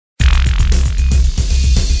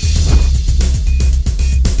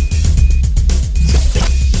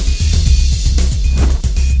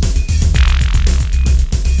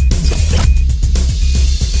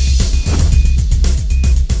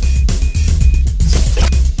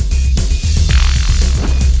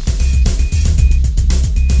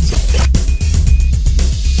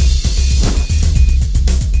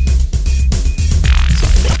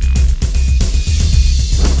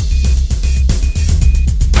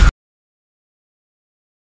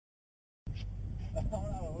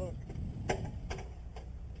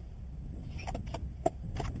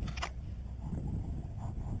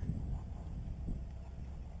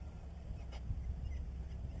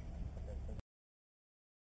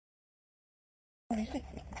is it?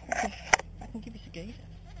 I can give you some geese.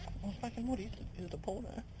 I was fucking what is the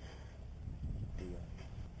porter?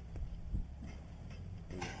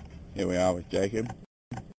 Here we are with Jacob.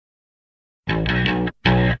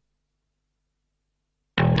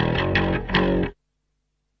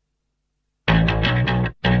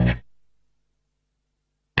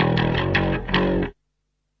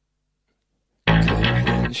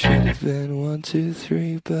 Should have been 1, 2,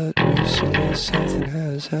 3, but recently something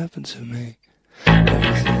has happened to me.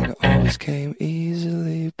 Everything always came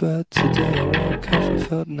easily, but today I woke up and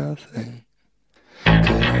felt nothing.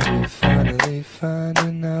 Could I be finally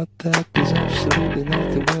finding out that there's absolutely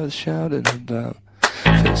nothing worth shouting about?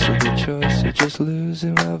 Faced with the choice of just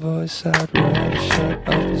losing my voice, I'd rather shut up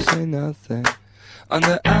and say nothing. On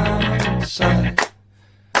the outside,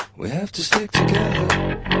 we have to stick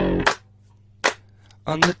together.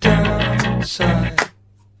 On the downside,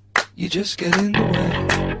 you just get in the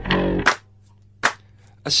way.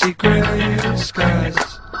 I see grey skies,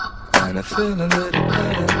 and I feel a little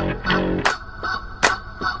better.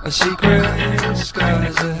 I see grey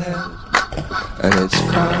skies ahead, and it's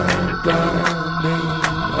fine by me.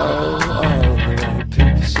 Oh, all the right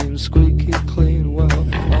people seem squeaky clean. Well,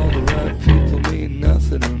 all the right people mean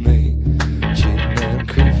nothing to me. Cheating and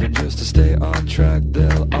creeping just to stay on track.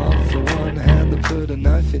 They'll offer one hand, they'll put a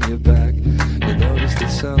knife in your back. You notice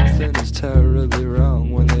that something is terribly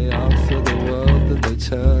wrong when they offer the world, then they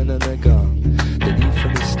turn and they're gone. They knew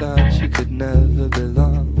from the start you could never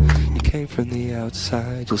belong. You came from the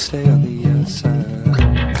outside, you'll stay on the outside.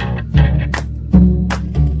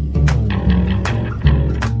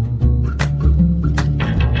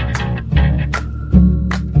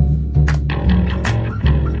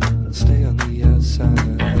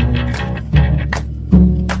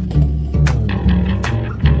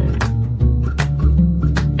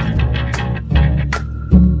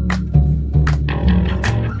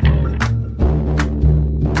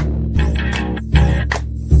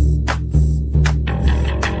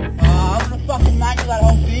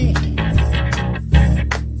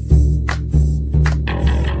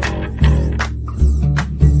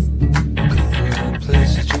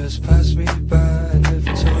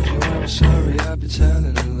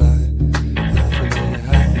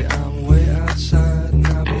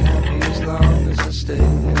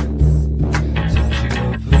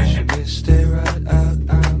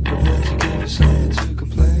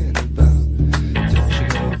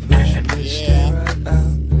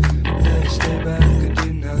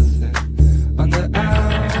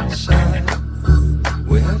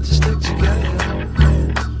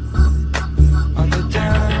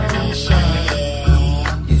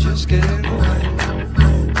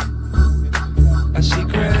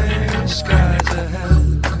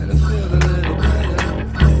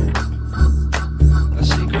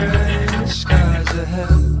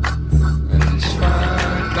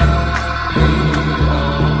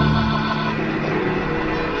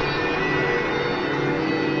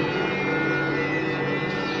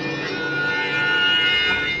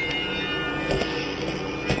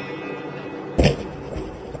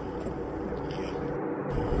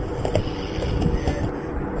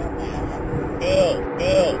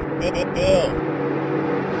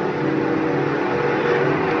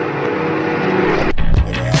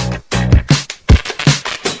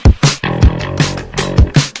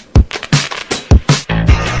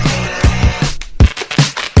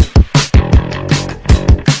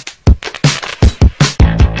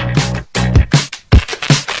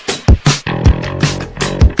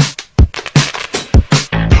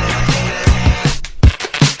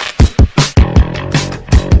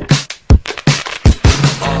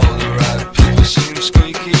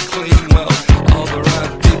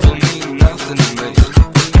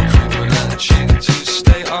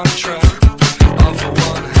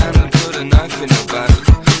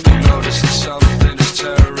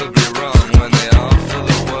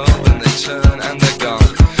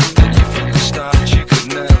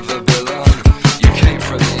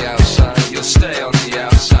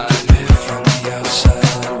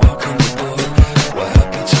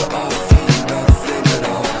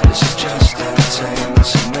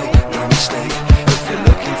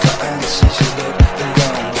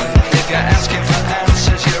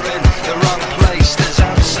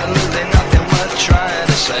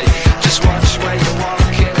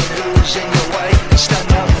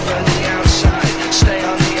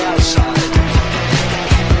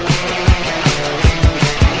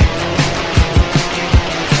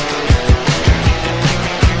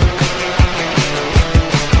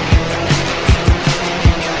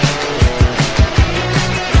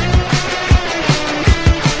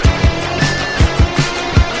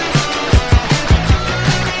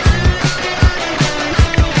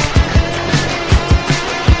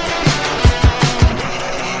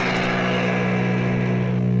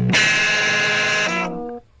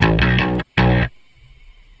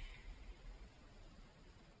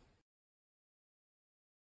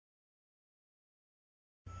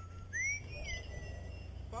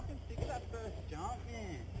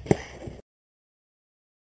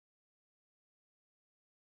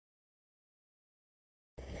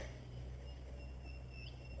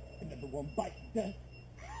 one bite.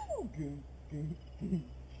 Oh, good. And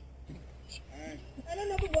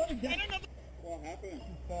another one. What happened?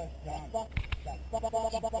 First gun. That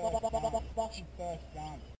fucking first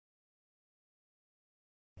gun.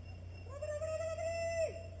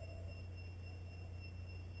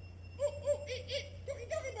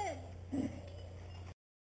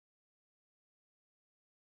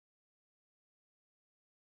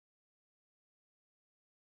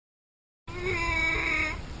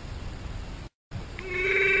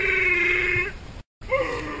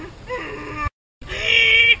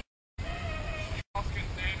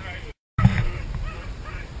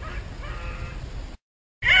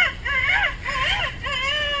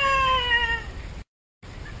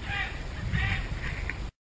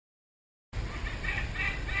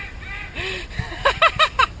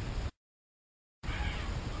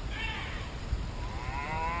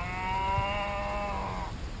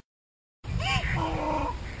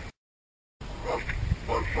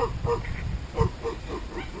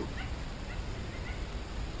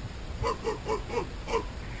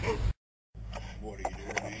 What do you do,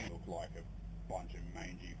 man? You look like a bunch of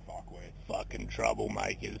mangy fuckwits. Fucking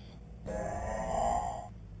troublemakers.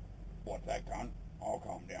 What's that, cunt? I'll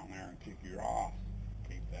come down there and kick your ass.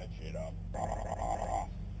 Keep that shit up. Squirrel.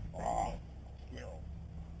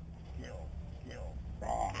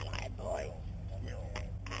 Allied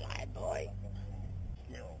boy.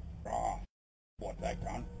 Squirrel. What's that,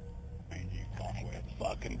 cunt? Mangy fuckwits.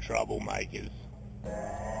 Fucking troublemakers.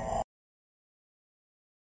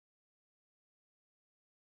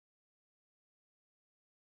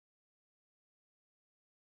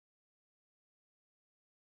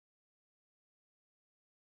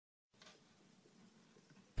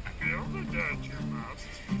 Feel the dirt you must.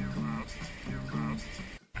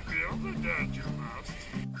 Feel the dirt you must.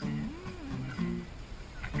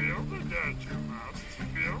 Feel the dirt you must.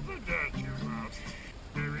 Feel the dirt.